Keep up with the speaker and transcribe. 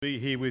Be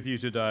here with you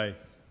today.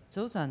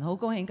 早晨，好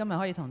高興今日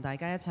可以同大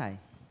家一齊。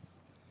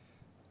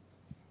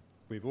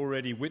We've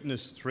already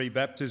witnessed 3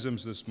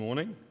 baptisms this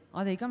morning.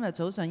 我哋今日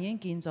早上已經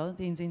見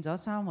證咗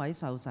3位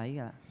受洗嘅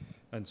啦。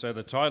And so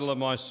the title of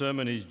my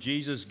sermon is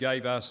Jesus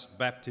Gave Us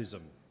Baptism.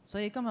 所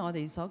以今日我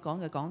哋所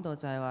講嘅講道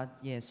就係話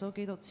耶穌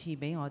基督賜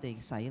俾我哋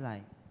洗禮。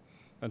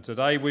And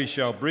today we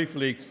shall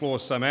briefly explore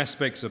some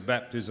aspects of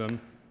baptism.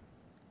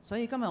 所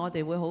以今日我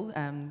哋會好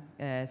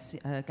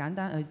簡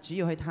單主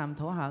要去探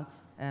討下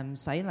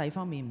洗禮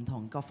方面唔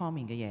同各方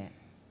面嘅嘢。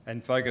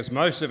And focus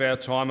most of our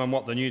time on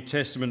what the New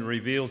Testament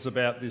reveals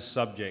about this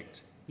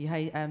subject. 而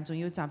係仲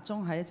要集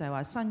中喺就係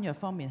話新約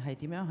方面係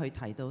點樣去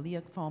提到呢一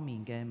方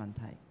面嘅問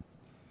題。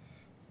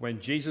When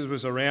Jesus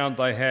was around,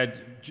 they had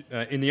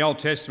in the Old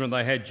Testament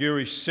they had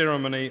Jewish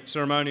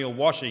ceremonial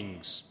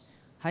washings.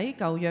 喺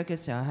舊約嘅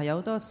時候係有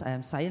好多洗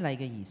禮嘅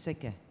儀式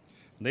嘅。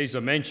These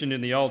are mentioned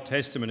in the Old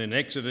Testament in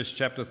Exodus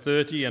chapter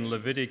 30 and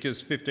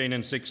Leviticus 15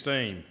 and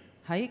 16.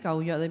 喺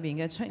舊約裏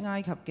邊嘅出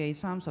埃及記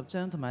30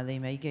章同埋利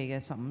未記嘅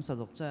15、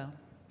16章。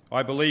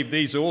I believe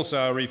these also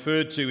are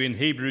referred to in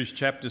Hebrews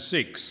chapter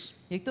 6.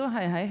 亦都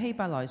係喺希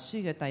伯來書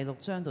嘅第6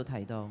章度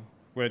提到。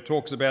Where it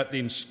talks about the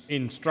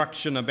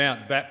instruction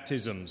about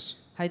baptisms.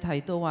 係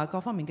提到話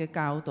各方面嘅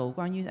教導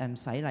關於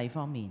洗禮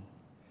方面。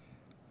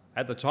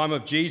At the time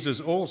of Jesus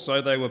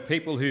also there were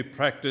people who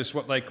practiced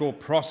what they call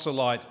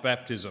proselyte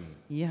baptism.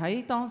 而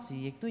喺當時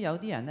亦都有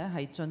啲人呢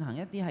係進行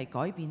一啲係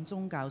改變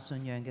宗教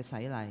信仰嘅洗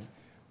禮。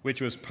Which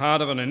was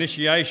part of an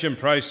initiation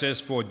process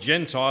for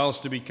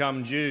Gentiles to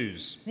become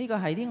Jews. 呢個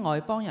係啲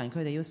外邦人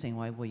佢哋要成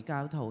為回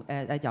教徒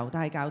猶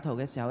太教徒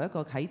嘅時候一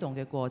個啟動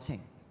嘅過程。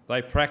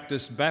They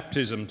practiced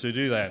baptism to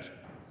do that.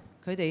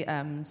 佢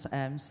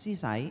哋施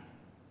洗。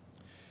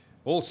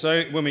Also,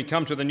 when we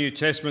come to the New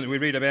Testament, we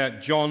read about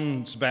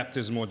John's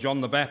baptism or John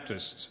the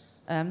Baptist.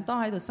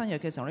 當喺度新約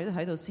嘅時候，你都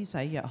睇到施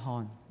洗約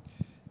翰。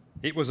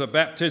It was a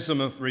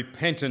baptism of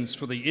repentance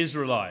for the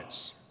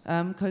Israelites.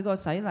 佢個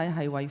洗禮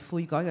係為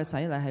悔改嘅洗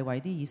禮，係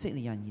為啲以色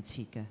列人而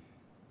設嘅。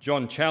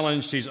John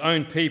challenged his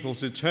own people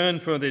to turn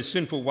from their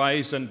sinful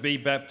ways and be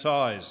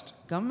baptized.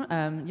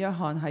 咁約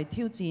翰係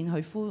挑戰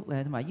去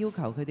同埋要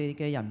求佢哋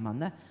嘅人民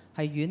呢，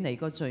係遠離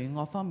個罪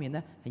惡方面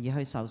呢，而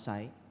去受洗。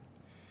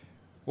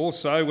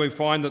Also, we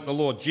find that the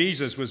Lord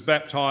Jesus was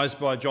baptized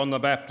by John the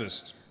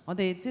Baptist. 我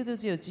哋都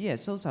知道主耶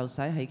穌受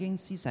洗係經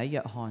施洗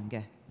約翰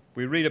嘅。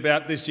We read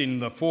about this in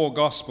the 4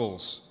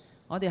 Gospels.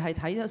 我哋係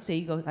睇咗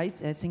4個喺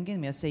聖經裏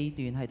面有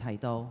4段係提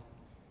到。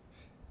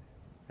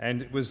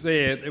And it was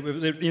there,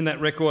 in that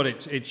record,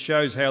 it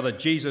shows how that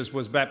Jesus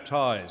was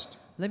baptized.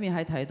 裏面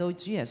係提到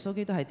主耶穌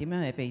基督係點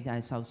樣係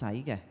被受洗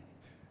嘅。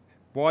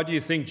Why do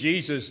you think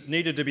Jesus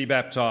needed to be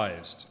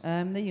baptized?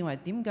 你認為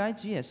點解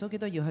主耶穌基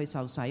督要去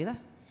受洗呢？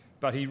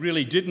 But he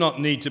really did not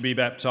need to be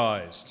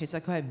baptized. 其實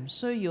佢係唔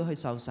需要去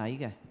受洗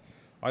嘅。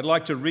I'd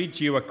like to read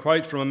to you a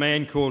quote from a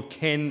man called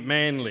Ken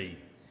Manley.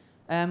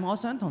 我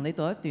想同你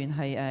讀一段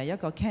係一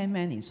個 Ken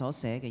Manley 所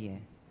寫嘅嘢。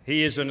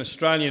He is an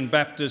Australian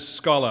Baptist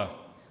scholar.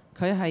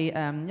 佢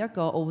係一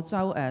個澳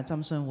洲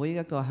浸信會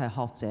一個係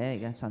學者嚟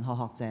嘅，神學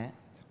學者。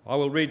I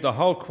will read the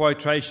whole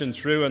quotation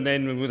through and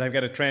then we'll have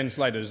to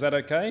translate it. Is that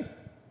okay?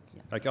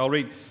 Yeah. Okay, I'll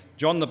read.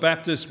 John the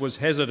Baptist was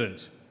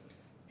hesitant.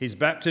 His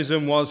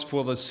baptism was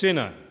for the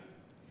sinner.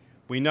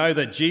 We know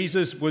that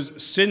Jesus was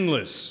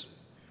sinless.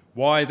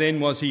 Why then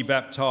was he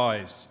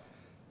baptized?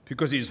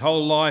 Because his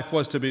whole life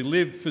was to be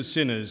lived for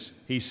sinners.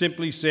 He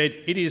simply said,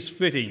 "It is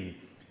fitting."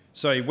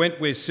 So he went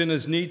where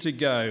sinners need to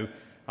go,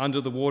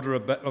 under the water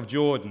of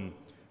Jordan.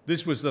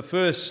 This was the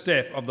first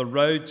step of the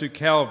road to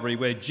Calvary,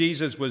 where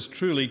Jesus was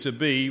truly to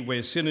be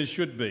where sinners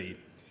should be,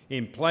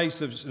 in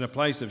a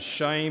place of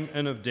shame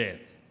and of death.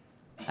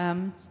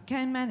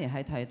 Ken Manley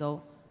係提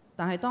到，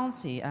但係當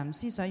時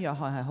施洗約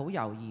翰係好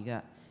猶豫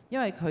嘅，因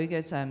為佢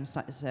嘅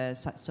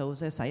做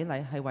嘅洗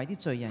禮係為啲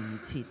罪人而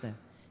設嘅，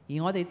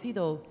而我哋知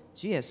道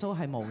主耶穌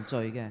係無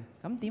罪嘅，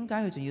咁點解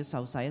佢仲要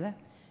受洗呢？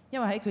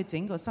因為喺佢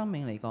整個生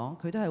命嚟講，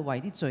佢都係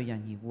為啲罪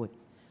人而活。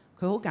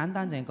佢好簡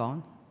單淨係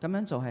講咁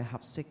樣做係合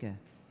適嘅。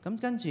咁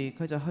跟住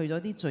佢就去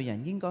咗啲罪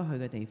人應該去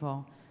嘅地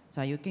方，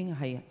就係要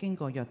經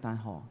過約旦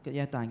河嘅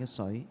約旦嘅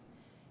水。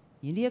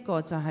而呢一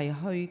個就係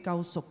去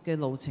救贖嘅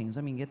路程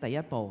上面嘅第一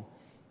步，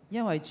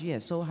因為主耶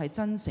穌係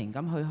真誠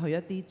咁去一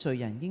啲罪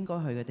人應該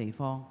去嘅地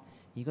方，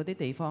而嗰啲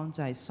地方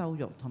就係羞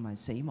辱同埋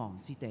死亡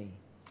之地。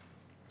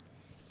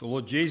The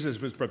Lord Jesus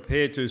was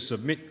prepared to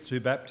submit to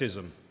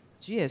baptism.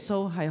 主耶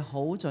穌係好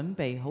準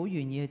備、好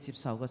願意去接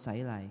受個洗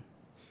禮。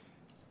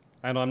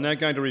And I'm now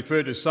going to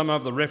refer to some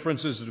of the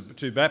references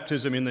to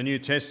baptism in the New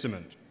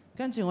Testament.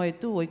 跟住我亦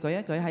都會舉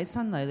一舉喺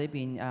新禮裏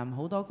邊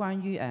好多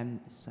關於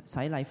洗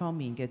禮方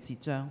面嘅節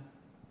章。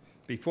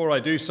Before I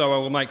do so, I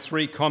will make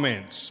 3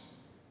 comments.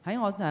 喺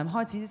我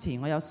開始之前，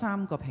我有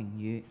3個評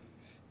語。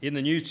In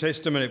the New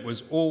Testament, it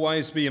was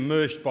always be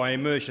immersed by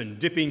immersion,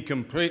 dipping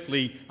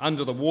completely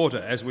under the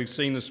water, as we've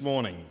seen this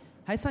morning.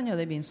 喺新約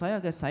裏邊，所有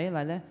嘅洗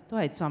禮呢，都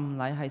係浸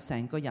禮，係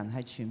成個人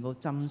係全部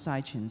浸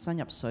晒全身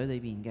入水裏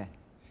邊嘅。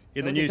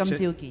In the New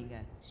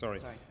Sorry.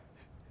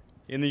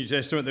 In the New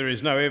Testament, there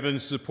is no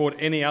evidence to support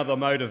any other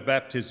mode of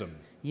baptism.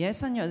 而喺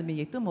新約裏面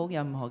亦都冇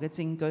任何嘅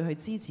證據去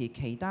支持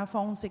其他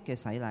方式嘅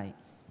洗禮。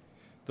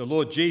The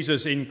Lord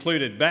Jesus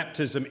included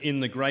baptism in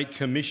the Great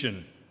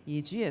Commission.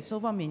 而主耶穌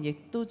方面亦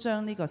都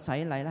將呢個洗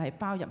禮咧係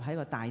包入喺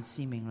個大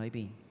使命裏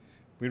邊。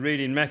We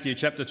read in Matthew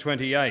chapter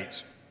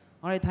 28.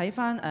 我哋睇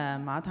翻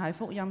馬太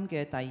福音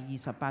嘅第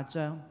28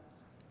章。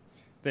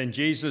Then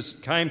Jesus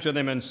came to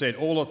them and said,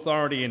 All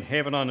authority in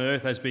heaven and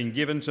earth has been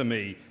given to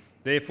me.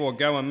 Therefore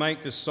go and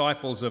make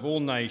disciples of all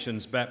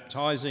nations,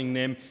 baptizing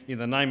them in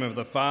the name of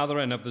the Father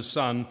and of the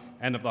Son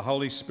and of the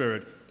Holy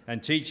Spirit,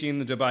 and teaching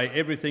them to obey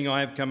everything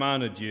I have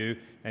commanded you,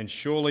 and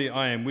surely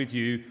I am with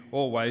you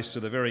always to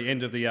the very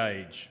end of the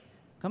age.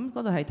 咁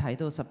嗰度係提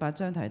到18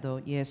章提到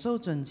耶穌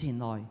進前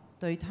來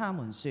對他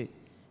們說：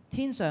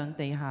天上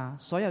地下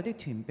所有的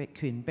權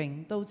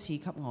柄都賜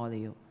給我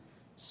了，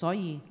所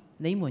以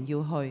你們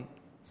要去，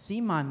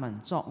使萬民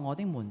作我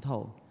的門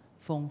徒，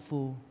奉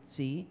父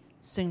子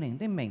聖靈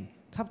的名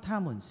給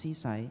他們施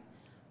洗，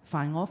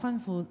凡我吩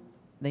咐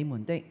你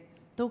們的，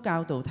都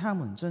教導他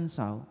們遵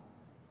守。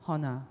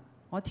看啊，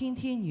我天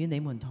天與你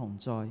們同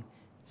在，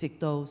直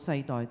到世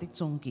代的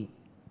終結。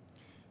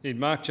In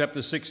Mark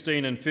chapter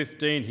 16 and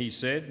 15 he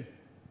said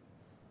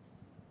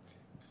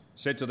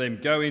to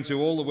them, Go into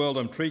all the world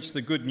and preach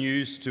the good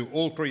news to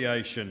all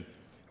creation.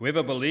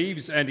 Whoever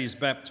believes and is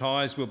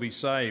baptized will be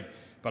saved,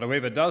 but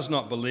whoever does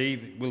not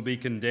believe will be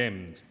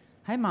condemned.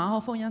 喺馬可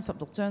福音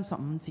16章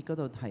15節嗰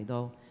度提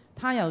到，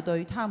他又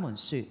對他們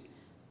說：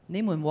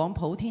你們往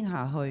普天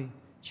下去，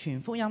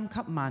傳福音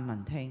給萬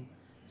民聽。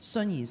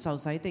信而受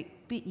洗的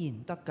必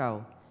然得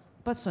救，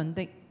不信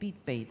的必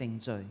被定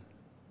罪。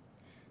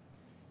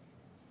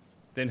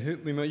Then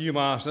you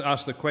must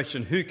ask the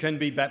question, who can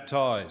be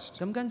baptized?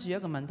 咁跟住一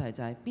個問題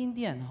就係邊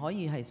啲人可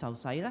以係受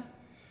洗呢？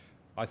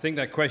 I think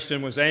that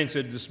question was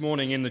answered this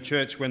morning in the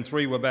church when the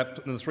three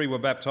were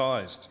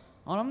baptized.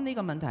 我諗呢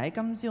個問題喺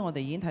今朝我哋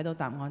已經睇到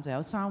答案，就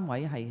有3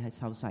位係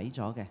受洗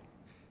咗嘅。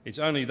It's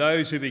only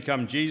those who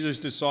become Jesus'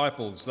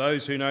 disciples,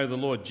 those who know the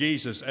Lord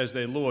Jesus as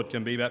their Lord,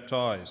 can be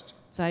baptized.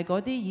 就係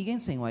嗰啲已經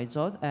成為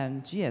咗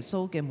主耶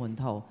穌嘅門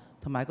徒，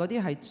同埋嗰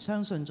啲係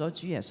相信咗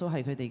主耶穌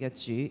係佢哋嘅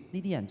主，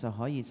呢啲人就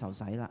可以受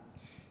洗啦。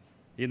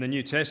In the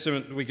New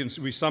Testament,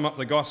 we sum up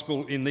the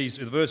gospel in these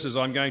verses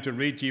I'm going to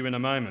read to you in a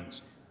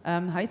moment.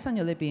 喺新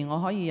約裏邊，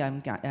我可以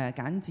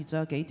簡節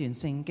咗幾段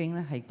聖經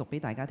咧，係讀俾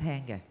大家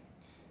聽嘅。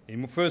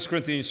In 1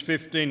 Corinthians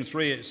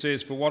 15:3 it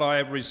says, For what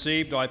I have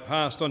received I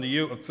passed on to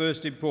you of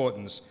first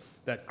importance,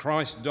 that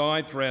Christ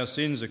died for our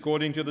sins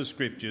according to the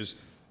Scriptures,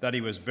 that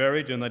he was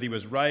buried and that he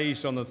was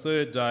raised on the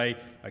third day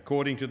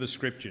according to the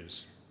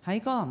Scriptures. 喺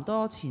哥林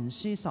多前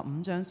書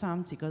15章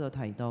3節嗰度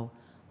提到，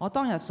我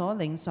當日所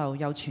領受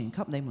又傳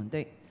給你們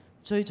的，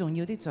最重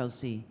要的就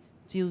是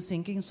照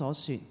聖經所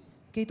說，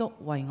基督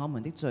為我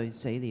們的罪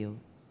死了，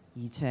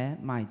而且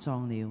埋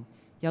葬了，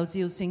又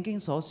照聖經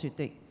所說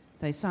的，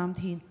第3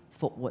天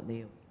復活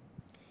了。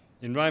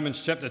In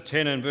Romans chapter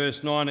 10 and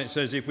verse 9 it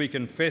says, If we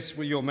confess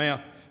with your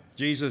mouth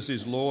Jesus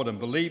is Lord and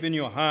believe in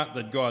your heart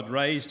that God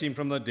raised him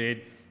from the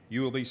dead,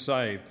 you will be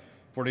saved.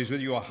 For it is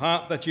with your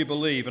heart that you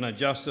believe and are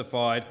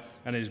justified,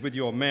 and it is with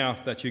your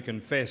mouth that you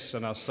confess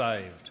and are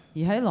saved. 而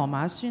喺羅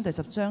馬書第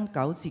10章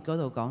9節嗰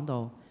度講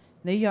到，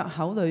你若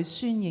口裏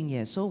宣認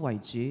耶穌為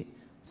主，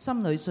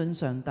心裏信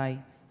上帝，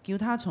叫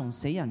他從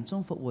死人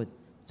中復活，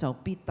就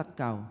必得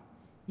救。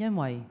因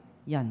為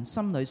人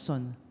心裏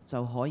信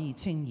就可以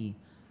稱義，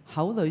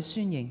口裏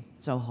宣認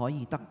就可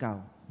以得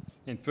救。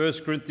In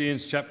 1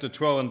 Corinthians chapter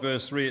 12 and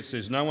verse 3 it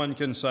says, No one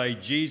can say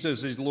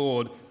Jesus is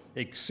Lord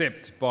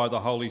except by the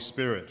Holy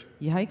Spirit.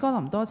 而喺哥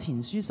林多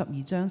前書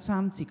12章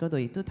3節嗰度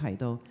亦都提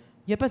到，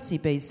若不是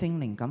被聖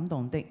靈感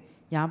動的，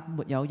也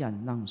沒有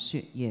人能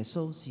說耶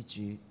穌是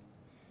主。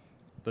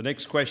The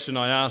next question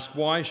I ask,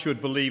 why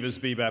should believers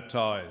be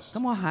baptized?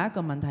 咁我下一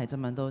個問題就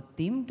問到，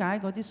點解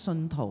嗰啲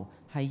信徒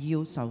係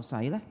要受洗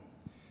呢？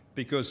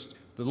 Because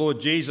the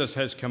Lord Jesus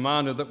has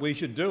commanded that we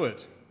should do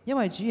it. 因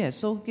為主耶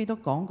穌基督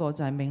講過，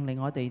就係命令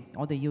我哋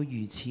要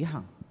如此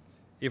行。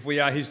If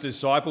we are his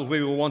disciples, we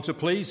will want to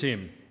please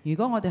him. 如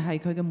果我哋係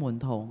佢嘅門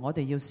徒，我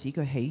哋要使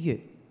佢喜悅。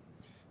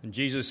And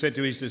Jesus said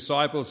to his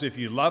disciples, If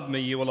you love me,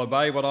 you will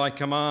obey what I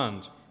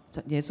command.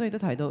 耶穌亦都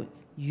提到，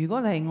如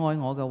果你係愛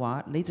我嘅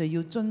話，你就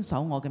要遵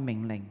守我嘅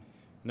命令。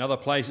Another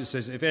place it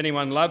says, If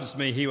anyone loves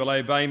me, he will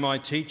obey my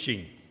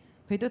teaching.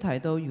 佢都提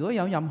到，如果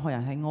有任何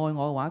人係愛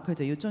我嘅話，佢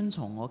就要遵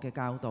從我嘅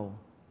教導。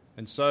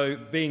And so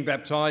being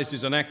baptized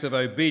is an act of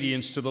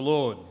obedience to the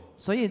Lord.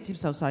 所以接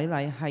受洗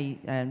禮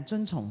係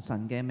遵從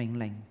神嘅命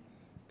令。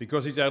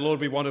Because he's our Lord,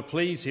 we want to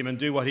please him and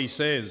do what he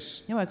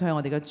says. 因為佢係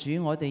我哋嘅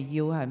主，我哋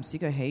要係使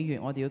佢喜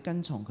悅，我哋要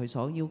跟從佢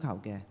所要求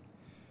嘅。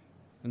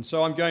And so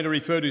I'm going to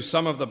refer to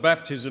some of the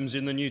baptisms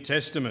in the New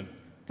Testament.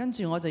 跟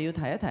住我就要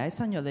提一提喺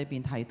新約裏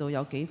邊提到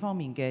有幾方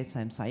面嘅洗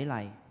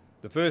禮。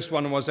The first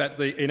one was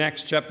in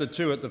Acts chapter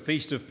 2 at the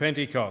Feast of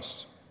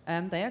Pentecost.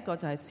 第一個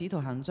就係使徒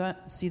行傳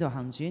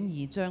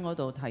2章嗰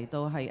度提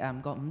到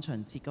係個五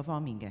旬節嗰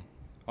方面嘅。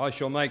I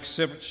shall make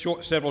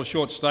several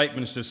short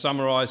statements to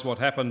summarize what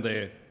happened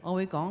there. 我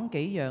會講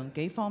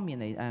幾方面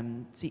嚟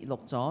節錄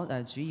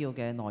咗主要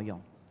嘅內容。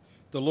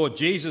the Lord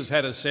Jesus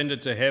had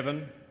ascended to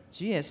heaven.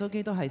 主耶穌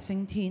基督係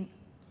升天，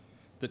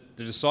 The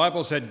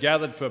disciples had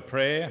gathered for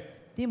prayer.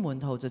 啲門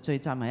徒就聚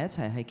集埋一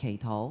齊係祈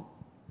禱。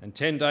 And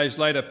 10 days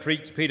later,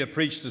 Peter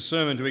preached a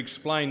sermon to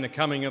explain the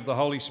coming of the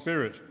Holy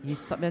Spirit. 而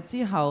10日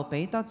之後，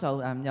彼得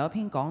就有一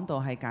篇講道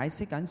係解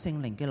釋緊聖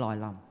靈嘅來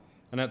臨。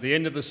 And at the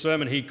end of the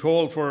sermon, he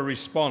called for a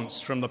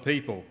response from the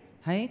people.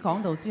 喺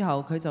講道之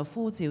後，佢就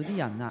呼召啲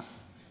人啦。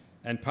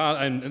And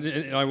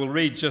I will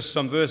read just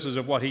some verses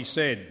of what he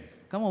said.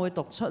 咁我會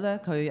讀出咧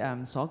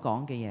佢所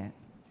講嘅嘢。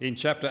 In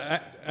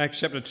Acts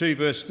chapter 2,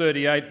 verse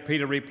 38,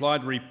 Peter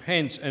replied,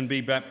 "Repent and be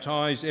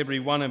baptized,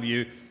 every one of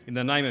you, in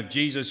the name of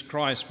Jesus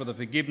Christ for the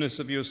forgiveness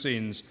of your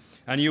sins,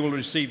 and you will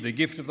receive the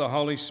gift of the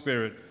Holy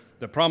Spirit.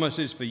 The promise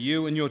is for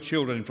you and your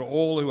children, for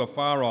all who are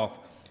far off,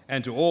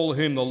 and to all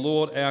whom the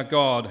Lord our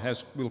God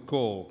will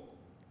call."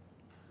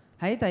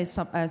 喺第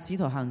使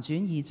徒行傳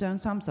2章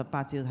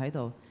38節睇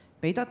到，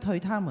彼得對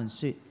他們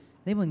說：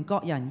你們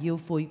各人要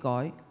悔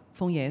改，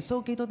奉耶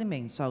穌基督的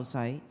名受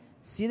洗，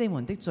使你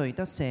們的罪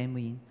得赦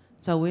免，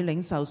就會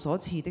領受所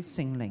賜的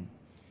聖靈。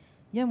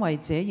因為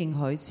這應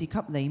許是給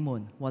你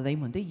們和你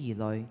們的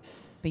兒女，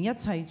並一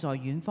切在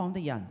遠方的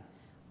人，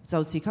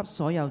就是給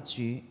所有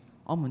主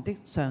我們的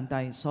上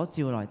帝所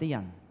召來的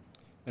人。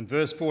In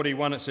verse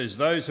 41 it says,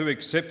 "Those who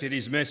accepted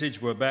his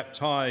message were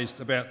baptized.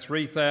 About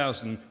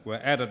 3,000 were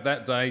added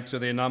that day to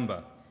their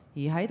number."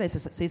 而喺第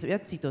41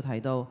節度提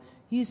到，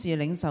於是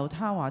領受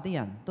他話的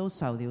人都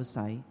受了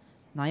洗。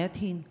那一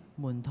天，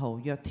門徒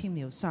約添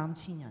了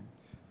3000人。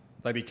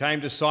They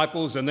became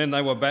disciples and then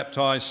they were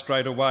baptized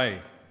straight away.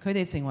 佢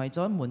哋成為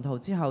咗門徒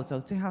之後，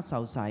就即刻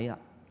受洗啦。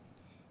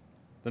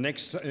The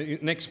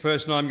next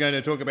person I'm going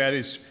to talk about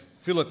is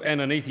Philip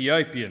and an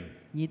Ethiopian.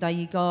 而第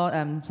二個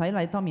洗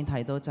禮當面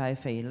提到就係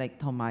腓力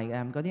同埋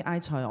嗰啲埃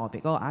塞俄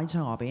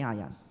比亞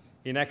人。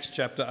In Acts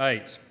chapter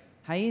 8,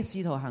 喺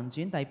使徒行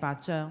傳第8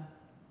章，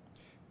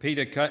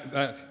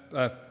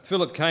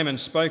 Philip came and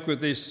spoke with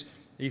this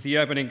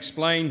Ethiopian and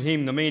explained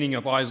him the meaning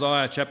of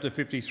Isaiah chapter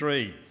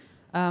 53.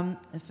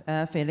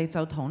 腓力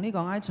就同呢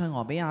個埃塞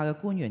俄比亞嘅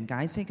官員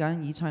解釋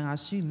緊以賽亞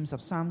書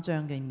53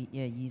章嘅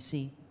意思。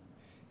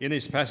In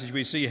this passage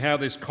we see how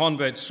this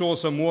convert saw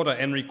some water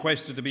and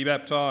requested to be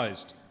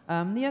baptized.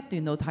 呢一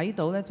段度睇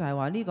到咧，就係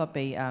話呢個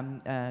被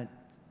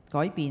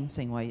改變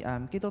成為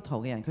基督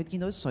徒嘅人，佢見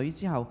到水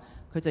之後，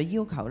佢就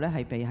要求咧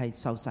係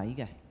受洗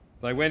嘅。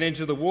They went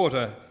into the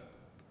water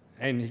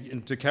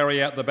and to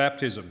carry out the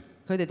baptism.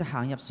 佢哋就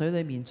行入水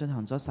裏面進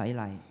行咗洗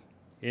禮。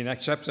In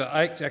Acts chapter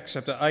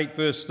 8,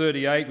 verse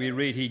 38, we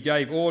read, "He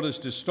gave orders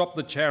to stop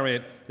the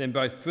chariot. Then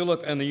both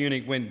Philip and the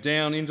eunuch went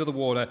down into the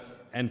water,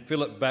 and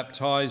Philip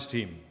baptized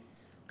him."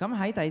 咁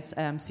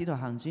喺使徒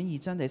行傳2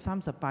章第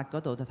38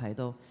嗰度就提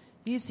到，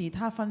於是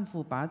他吩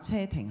咐把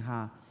車停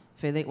下，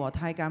腓力和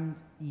太監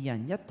2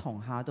人一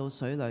同下到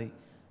水裏，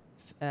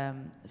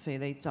腓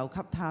力就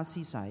給他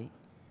施洗。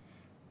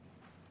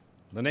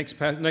The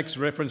next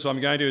reference I'm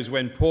going to is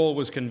when Paul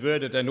was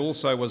converted and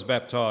also was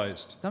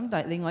baptized.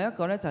 咁另外一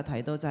個咧就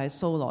提到就係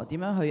掃羅點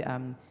樣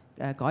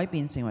去改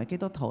變成為基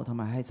督徒同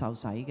埋係受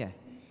洗嘅。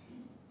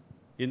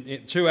In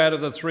 2 out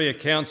of the 3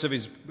 accounts of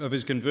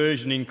his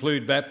conversion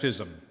include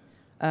baptism.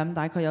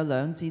 大概有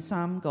2至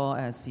3個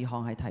事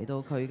項係提到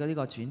佢嘅呢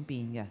個轉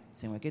變嘅，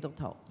成為基督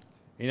徒。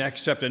In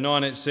Acts chapter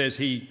 9 it says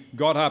he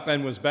got up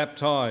and was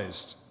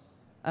baptized.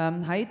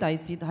 喺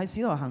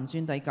使徒行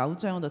傳第9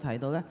章嗰度提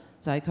到咧，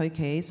就係佢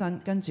企起身，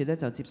跟住咧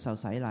就接受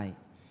洗禮。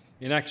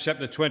In Acts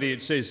chapter 20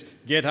 it says,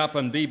 "Get up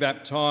and be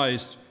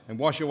baptized and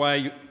wash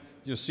away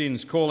your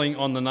sins, calling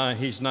on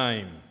his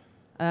name."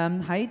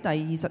 喺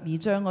第22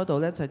章嗰度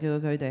咧，就叫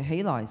佢哋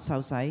起來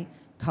受洗，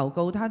求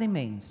告他的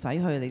名，洗去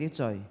你的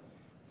罪。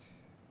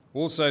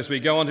Also, as we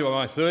go on to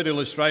my third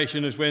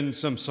illustration, is when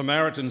some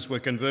Samaritans were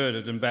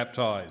converted and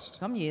baptized.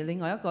 咁而另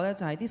外一個咧，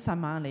就係啲撒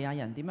瑪利亞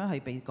人點樣去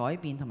被改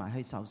變同埋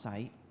去受洗。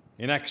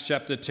In Acts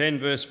chapter 10,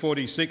 verse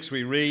 46, we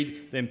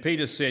read, "Then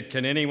Peter said,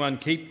 'Can anyone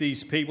keep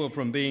these people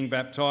from being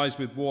baptized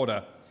with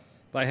water?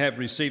 They have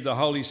received the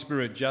Holy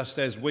Spirit just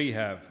as we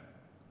have.'"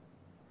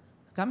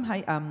 咁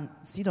喺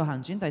使徒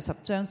行傳第10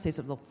章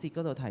46節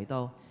嗰度提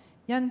到，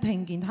因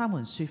聽見他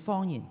們說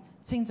方言，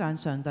稱讚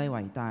上帝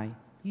為大，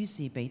於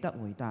是彼得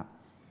回答：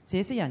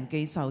這些人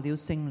既受了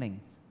聖靈，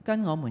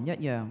跟我們一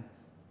樣，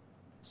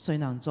誰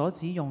能阻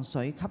止用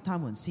水給他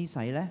們施洗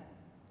呢？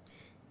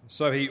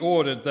 So he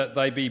ordered that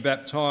they be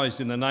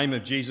baptized in the name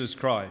of Jesus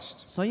Christ.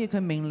 所以佢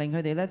命令佢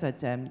哋咧就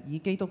以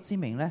基督之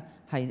名咧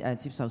係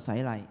接受洗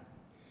禮。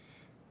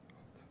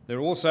There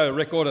are also a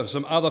record of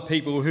some other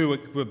people who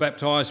were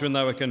baptized when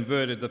they were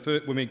converted.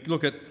 When we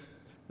look at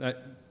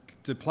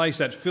the place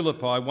at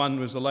Philippi, one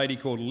was a lady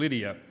called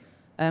Lydia.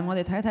 我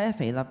哋睇睇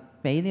腓立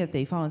比呢個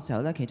地方嘅時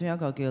候咧，其中有一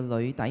個叫呂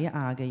底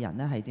亞嘅人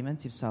咧係點樣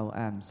接受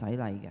洗禮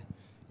嘅。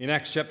In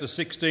Acts chapter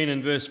 16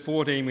 and verse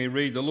 14 we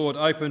read, "The Lord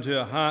opened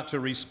her heart to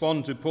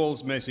respond to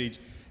Paul's message,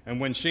 and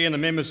when she and the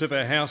members of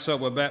her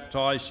household were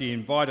baptized, she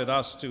invited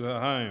us to her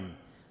home."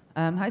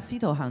 喺使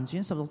徒行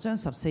傳16章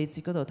14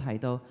節嗰度提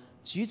到，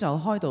主就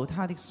開導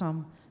他的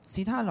心，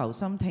使他留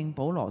心聽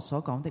保羅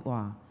所講的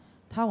話。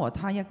他和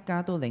他一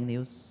家都領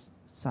了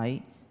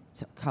洗，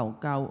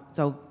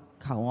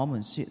求我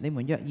們說：你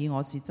們若以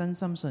我是真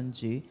心信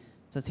主，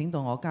就請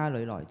到我家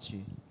裏來住。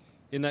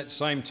 In that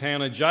same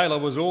town, a jailer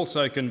was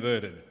also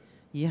converted.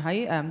 而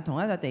喺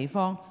同一個地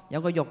方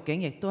有個獄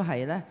警，亦都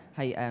係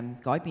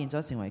改變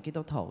咗成為基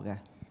督徒嘅。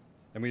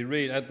 And we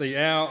read, at the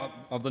hour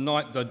of the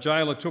night, the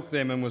jailer took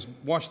them and was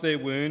washed their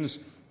wounds.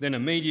 Then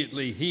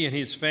immediately he and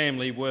his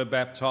family were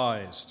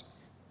baptized.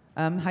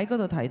 喺嗰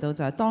度提到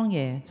就係當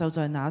夜就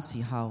在那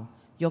時候，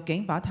獄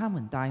警把他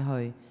們帶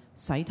去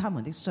洗他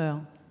們的傷，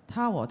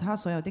他和他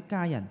所有的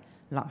家人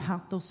立刻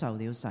都受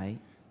了洗。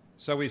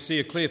 So we see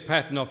a clear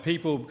pattern of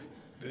people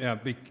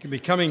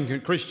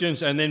becoming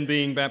Christians and then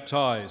being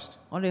baptized.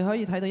 我哋可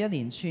以睇到一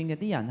連串嘅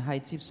啲人係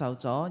接受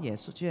咗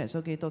主耶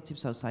穌基督，接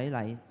受洗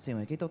禮，成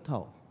為基督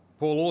徒。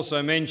 Paul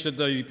also mentioned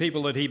the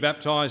people that he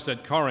baptized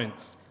at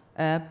Corinth.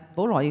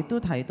 保羅亦都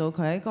提到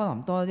佢喺哥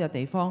林多呢個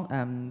地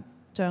方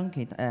將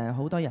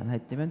好多人係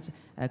點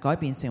樣改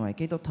變成為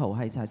基督徒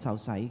係受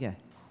洗嘅。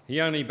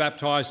 He only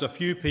baptized a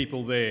few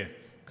people there.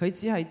 佢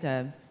只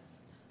係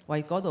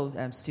為嗰度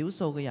少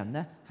數嘅人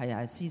呢係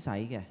施洗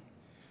嘅。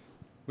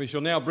 We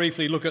shall now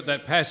briefly look at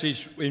that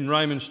passage in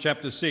Romans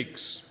chapter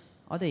 6.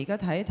 我哋而家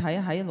睇一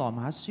睇喺羅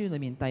馬書裏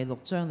面第6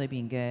章裏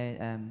邊嘅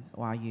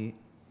話語。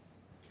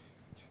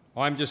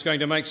 I'm just going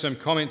to make some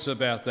comments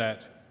about that.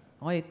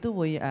 我亦都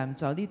會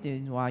就呢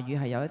段話語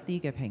係有一啲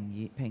嘅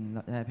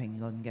評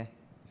論嘅。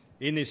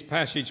 In this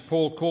passage,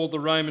 Paul called the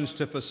Romans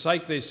to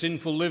forsake their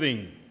sinful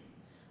living.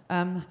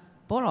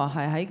 保羅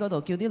係喺嗰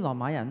度叫啲羅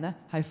馬人呢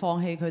係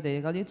放棄佢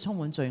哋嗰啲充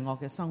滿罪惡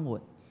嘅生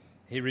活。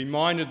 He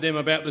reminded them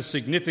about the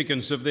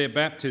significance of their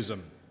baptism.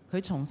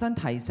 佢重新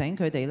提醒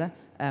佢哋呢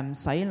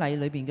洗禮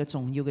裏邊嘅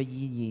重要嘅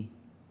意義。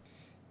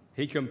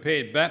 He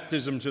compared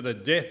baptism to the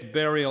death,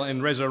 burial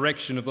and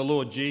resurrection of the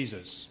Lord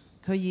Jesus.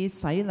 佢以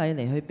洗禮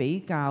嚟去比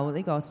較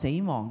呢個死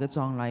亡嘅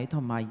葬禮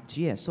同埋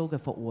主耶穌嘅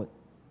復活。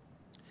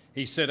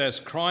 He said, as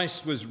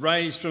Christ was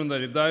raised from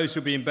those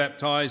who have been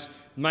baptized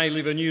may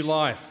live a new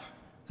life.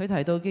 佢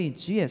提到，既然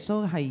主耶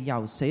穌係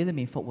由死裏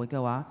面復活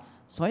嘅話，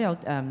所有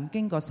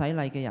經過洗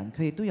禮嘅人，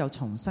佢亦都有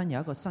重新有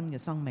一個新嘅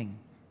生命。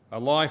 A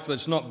life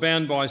that's not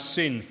bound by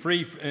sin,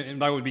 and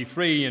they would be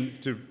free and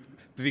to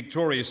be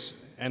victorious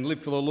and live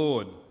for the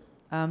Lord.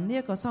 呢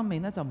一個生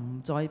命呢，就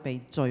唔再被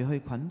罪去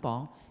捆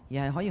綁，而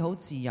係可以好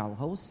自由、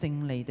好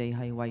勝利地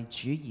係為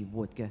主而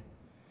活嘅。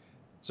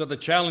 So the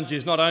challenge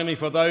is not only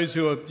for those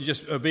who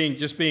are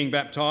being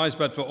baptized,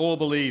 but for all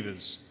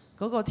believers.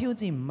 嗰個挑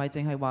戰唔係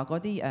淨係話嗰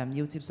啲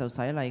要接受洗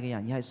禮嘅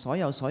人，而係所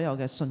有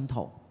嘅信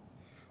徒。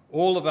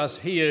 All of us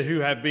here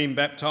who have been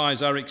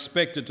baptized are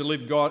expected to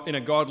live in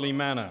a godly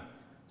manner.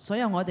 所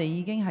有我哋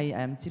已經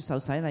係接受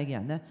洗禮嘅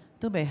人呢，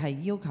都被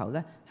係要求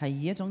呢係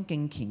以一種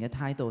敬虔嘅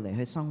態度嚟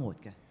去生活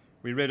嘅。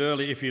 We read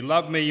earlier, if you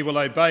love me, you will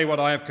obey what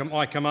I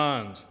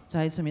command. 就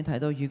係上面提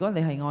到，如果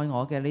你係愛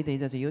我嘅，你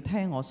哋就要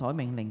聽我所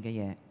命令嘅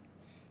嘢。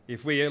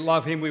 If we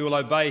love him, we will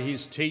obey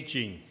his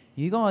teaching.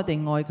 如果我哋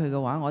愛佢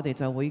嘅話，我哋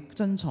就會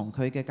遵從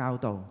佢嘅教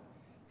導。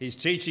 His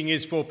teaching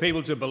is for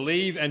people to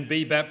believe and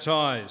be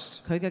baptized.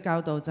 佢嘅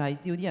教導就係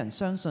叫啲人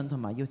相信同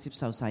埋要接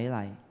受洗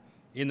禮。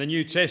 In the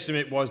New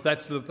Testament,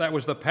 that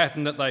was the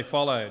pattern that they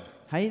followed.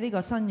 喺呢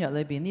個新約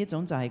裏邊，呢一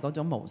種就係嗰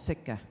種模式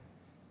嘅。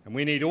 And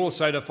we need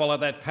also to follow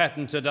that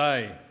pattern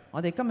today.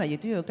 我哋今日亦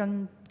都要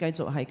繼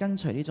續係跟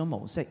隨呢種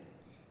模式。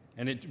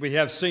 And we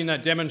have seen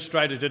that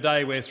demonstrated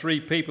today where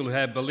 3 people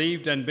have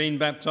believed and been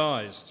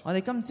baptized. 我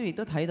哋今朝亦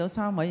都睇到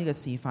3位嘅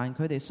示範，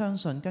佢哋相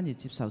信跟住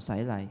接受洗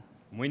禮。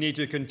 We need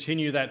to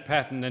continue that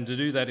pattern and to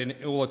do that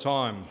all the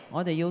time.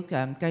 我哋要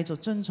繼續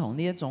遵從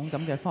呢一種咁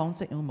嘅方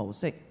式、模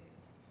式。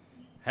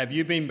 Have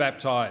you been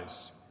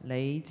baptized?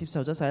 你接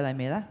受咗洗禮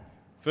未呢？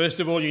 First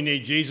of all, you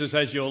need Jesus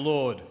as your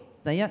Lord.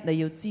 第一，你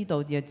要知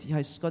道亦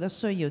係覺得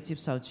需要接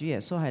受主耶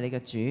穌係你嘅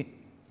主。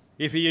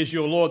 If he is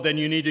your Lord, then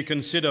you need to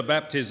consider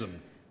baptism.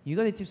 如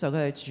果你接受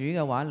佢係主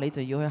嘅話，你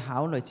就要去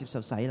考慮接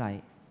受洗禮。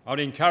 I would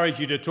encourage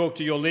you to talk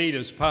to your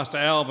leaders, Pastor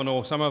Alvin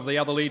or some of the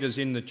other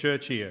leaders in the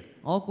church here.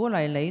 我鼓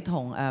勵你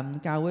同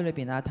教會裏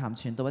邊譚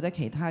傳道或者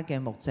其他嘅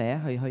牧者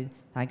去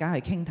大家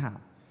去傾談。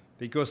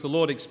 Because the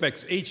Lord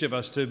expects each of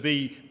us to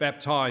be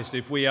baptized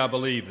if we are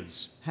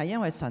believers. 係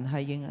因為神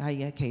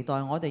係期待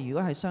我哋如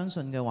果係相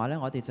信嘅話呢，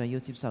我哋就要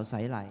接受洗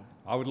禮。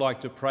 I would like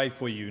to pray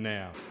for you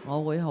now.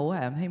 我會好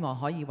希望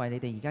可以為你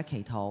哋而家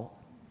祈禱。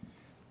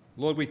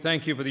 Lord, we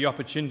thank you for the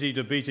opportunity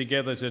to be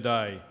together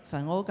today.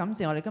 神，我好感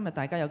謝我哋今日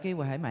大家有機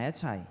會喺埋一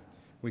齊。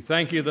 We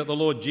thank you that the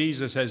Lord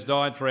Jesus has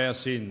died for our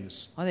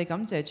sins. 我哋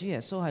感謝主耶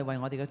穌係為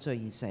我哋嘅罪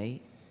而死。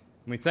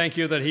 We thank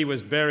you that he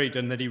was buried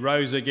and that he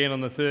rose again on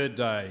the 3rd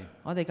day.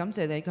 我哋感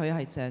謝你，佢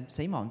係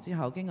死亡之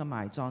後經過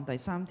埋葬，第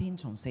3天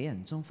從死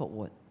人中復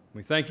活。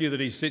 We thank you that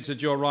he sits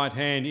at your right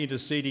hand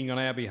interceding on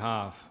our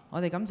behalf.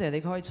 我哋感謝你，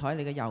佢可以坐喺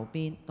你嘅右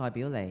邊代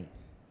表你。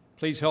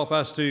 Please help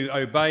us to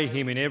obey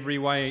him in every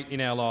way in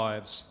our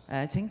lives.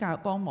 請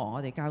幫忙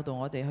我哋教導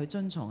我哋去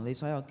遵從你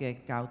所有嘅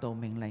教導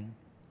命令。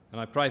 And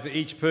I pray for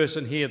each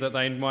person here that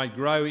they might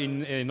grow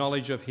in their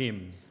knowledge of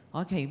him.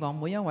 我期望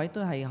每一位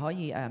都係可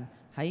以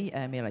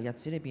喺未來日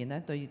子裏邊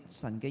咧，對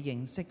神嘅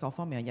認識各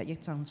方面係日益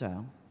增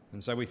長。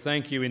And so we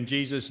thank you in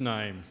Jesus'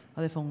 name.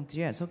 我哋奉主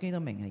耶穌基督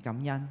名嚟感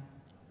恩。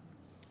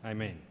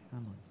 Amen. 阿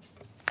門。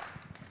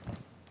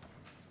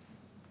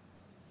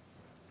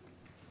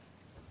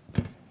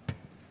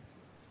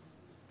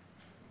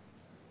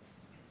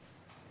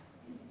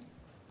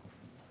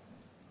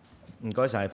唔該晒。